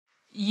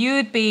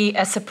You'd be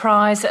as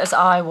surprised as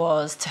I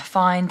was to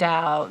find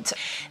out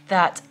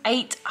that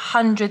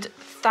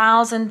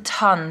 800,000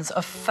 tons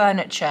of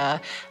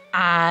furniture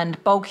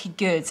and bulky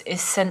goods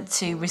is sent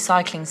to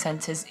recycling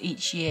centres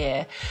each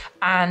year,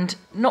 and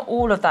not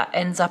all of that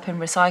ends up in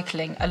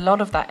recycling. A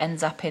lot of that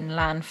ends up in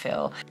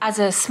landfill. As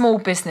a small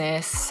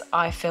business,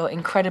 I feel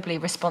incredibly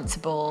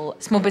responsible.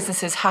 Small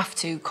businesses have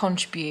to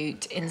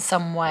contribute in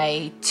some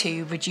way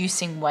to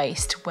reducing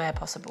waste where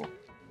possible.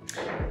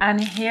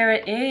 And here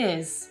it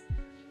is.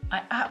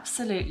 I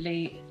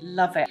absolutely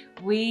love it.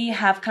 We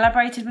have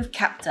collaborated with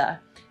Capta,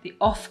 the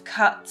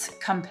offcut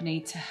company,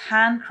 to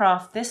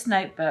handcraft this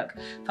notebook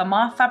from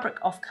our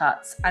fabric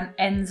offcuts and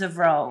ends of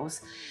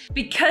rolls.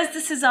 Because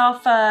this is our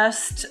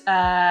first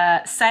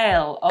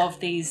sale of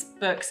these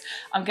books,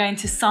 I'm going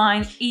to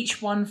sign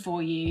each one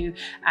for you,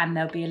 and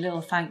there'll be a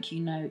little thank you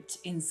note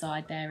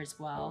inside there as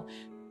well.